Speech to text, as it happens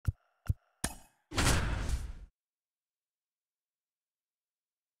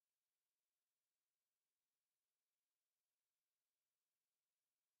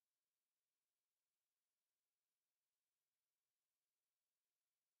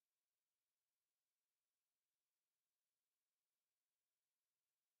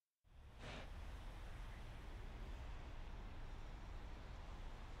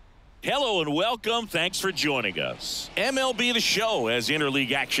Hello and welcome. Thanks for joining us. MLB The Show has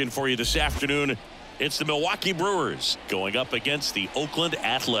interleague action for you this afternoon. It's the Milwaukee Brewers going up against the Oakland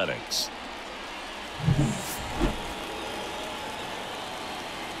Athletics.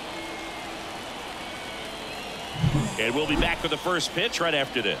 And we'll be back with the first pitch right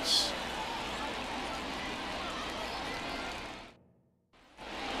after this.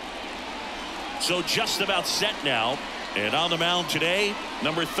 So just about set now. And on the mound today,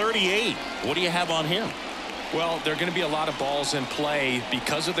 number 38. What do you have on him? Well, there are going to be a lot of balls in play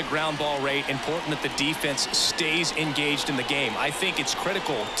because of the ground ball rate. Important that the defense stays engaged in the game. I think it's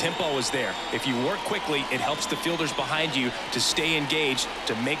critical. Tempo is there. If you work quickly, it helps the fielders behind you to stay engaged,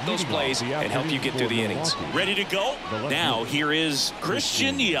 to make those plays, and help you get through the innings. Ready to go? Now here is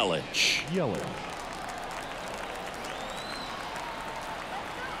Christian Yelich.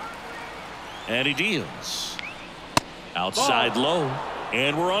 And he deals. Outside low,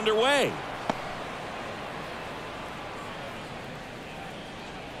 and we're underway.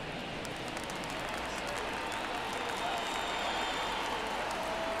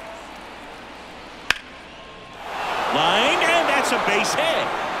 Line, and that's a base hit.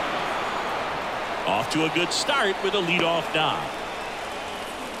 Off to a good start with a leadoff knock.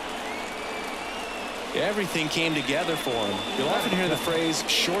 Everything came together for him. You'll often hear the phrase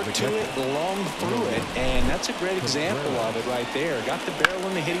short to it, long through it, and that's a great example of it right there. Got the barrel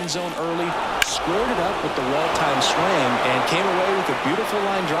in the hitting zone early, squared it up with the well-timed swing, and came away with a beautiful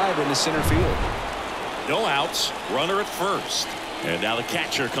line drive into center field. No outs, runner at first. And now the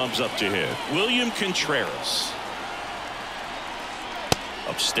catcher comes up to hit. William Contreras.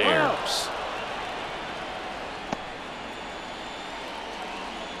 Upstairs.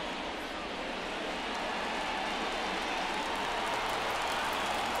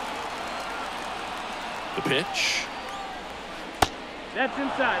 The pitch. That's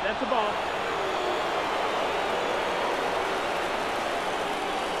inside. That's a ball.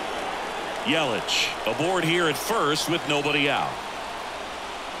 Yelich aboard here at first with nobody out.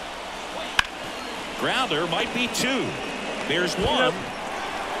 Grounder might be two. There's one.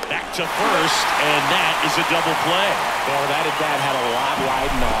 Back to first, and that is a double play. Well, that at-bat had a lot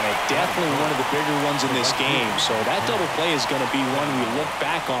riding on it. Definitely one of the bigger ones in this game. So that double play is going to be one we look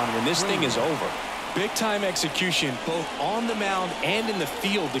back on when this thing is over. Big-time execution, both on the mound and in the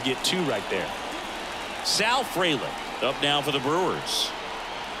field to get two right there. Sal Frelick up now for the Brewers.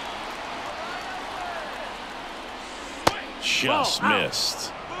 Just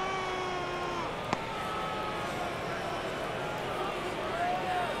missed.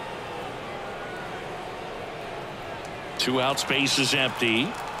 Two out, space is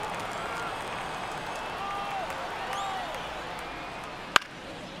empty.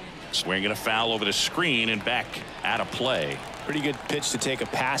 Swinging a foul over the screen and back out of play. Pretty good pitch to take a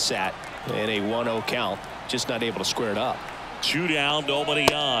pass at in a 1-0 count. Just not able to square it up. Two down,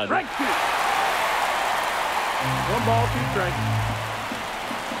 nobody on. Strike two. One ball, two strikes.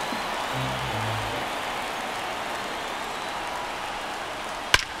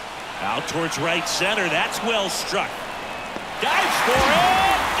 Out towards right center. That's well struck. Dives for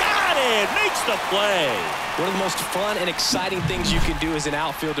it. Got it. Makes the play. One of the most fun and exciting things you can do as an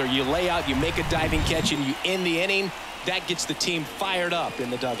outfielder. You lay out, you make a diving catch, and you end the inning. That gets the team fired up in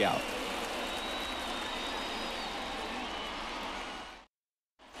the dugout.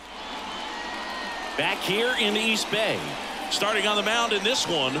 Back here in the East Bay. Starting on the mound in this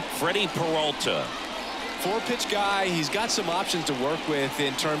one, Freddie Peralta. Four-pitch guy. He's got some options to work with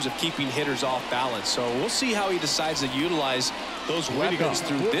in terms of keeping hitters off balance. So we'll see how he decides to utilize those weapons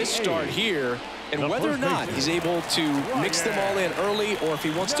through this start here, and whether or not he's able to mix them all in early, or if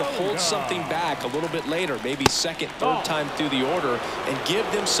he wants to hold something back a little bit later, maybe second, third time through the order, and give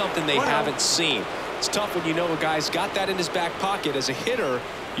them something they haven't seen. It's tough when you know a guy's got that in his back pocket. As a hitter,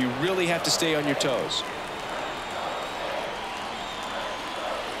 you really have to stay on your toes.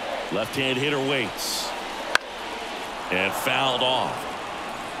 Left-hand hitter waits. And fouled off.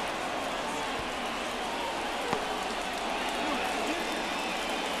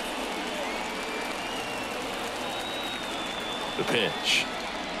 The pitch.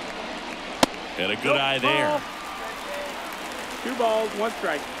 And a good eye there. Two balls, one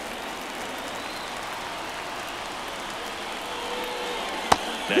strike.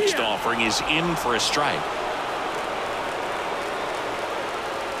 Next offering is in for a strike.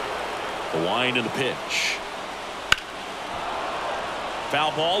 The wind and the pitch.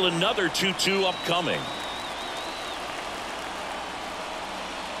 Foul ball, another 2-2 upcoming.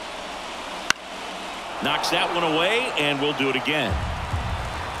 Knocks that one away, and we'll do it again.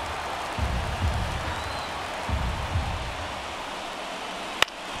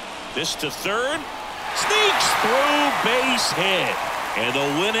 This to third. Sneaks through, base hit. And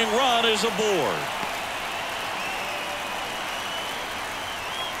the winning run is aboard.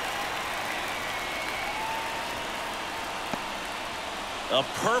 A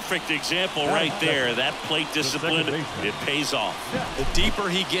perfect example right there. That plate discipline, it pays off. The deeper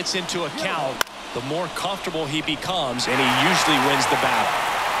he gets into a count, the more comfortable he becomes, and he usually wins the battle.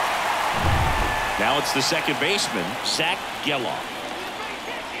 Now it's the second baseman, Zach Geloff.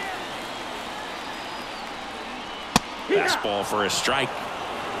 Fastball for a strike.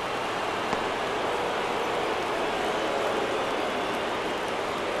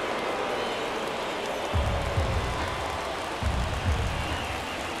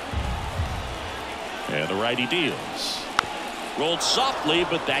 And the righty deals. Rolled softly,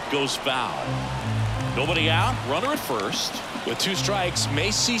 but that goes foul. Nobody out, runner at first. With 2 strikes,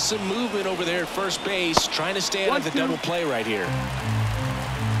 may see some movement over there at first base, trying to stay out of the double play right here.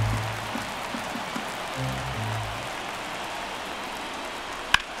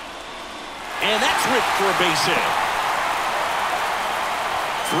 And that's ripped for a base hit.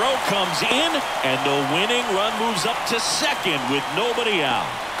 Throw comes in, and the winning run moves up to second with nobody out.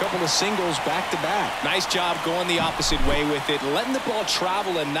 Couple of singles back-to-back. Nice job going the opposite way with it, letting the ball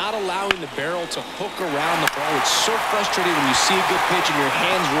travel and not allowing the barrel to hook around the ball. It's so frustrating when you see a good pitch and your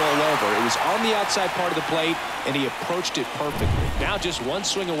hands roll over. It was on the outside part of the plate, and he approached it perfectly. Now just one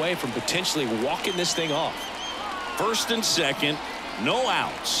swing away from potentially walking this thing off. First and second, no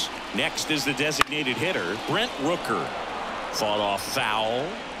outs. Next is the designated hitter, Brent Rooker. Fought off foul.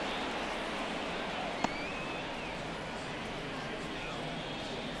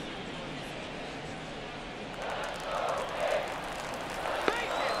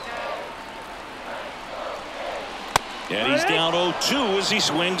 And he's down 0-2 as he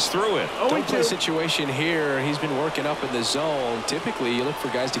swings through it. Don't play situation here. He's been working up in the zone. Typically, you look for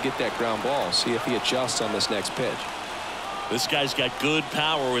guys to get that ground ball. See if he adjusts on this next pitch. This guy's got good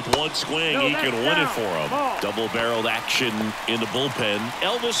power with one swing. He can win it for him. Double-barreled action in the bullpen.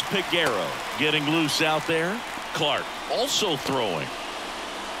 Elvis Peguero getting loose out there. Clark also throwing.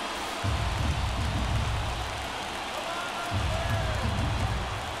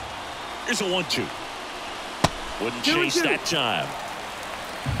 Here's a 1-2. Wouldn't chase that time.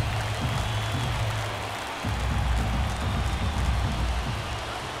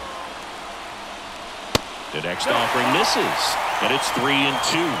 The next offering misses, and it's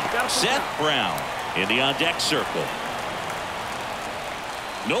 3-2. Seth Brown in the on-deck circle.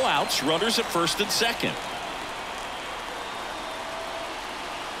 No outs, runners at first and second.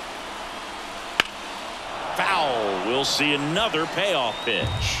 Foul. We'll see another payoff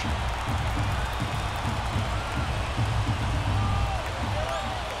pitch.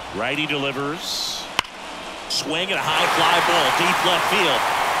 Righty delivers. Swing and a high fly ball deep left field.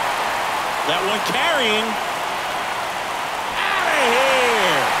 That one carrying. Out of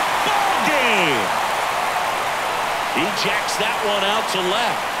here. Ball game. He jacks that one out to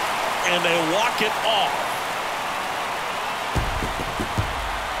left, and they walk it off.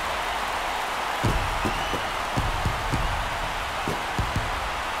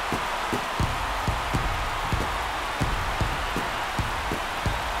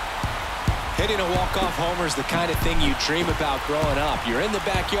 Hitting a walk-off homer is the kind of thing you dream about growing up. You're in the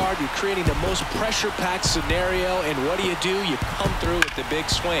backyard, you're creating the most pressure-packed scenario, and what do? You come through with the big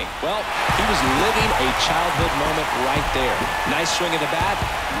swing. Well, he was living a childhood moment right there. Nice swing of the bat,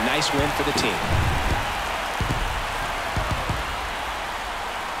 nice win for the team.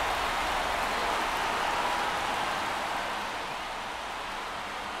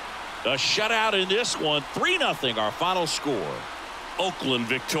 A shutout in this one, 3-0 our final score. Oakland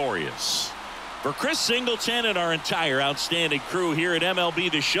victorious. For Chris Singleton and our entire outstanding crew here at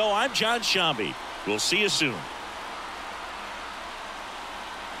MLB The Show, I'm John Shambi. We'll see you soon.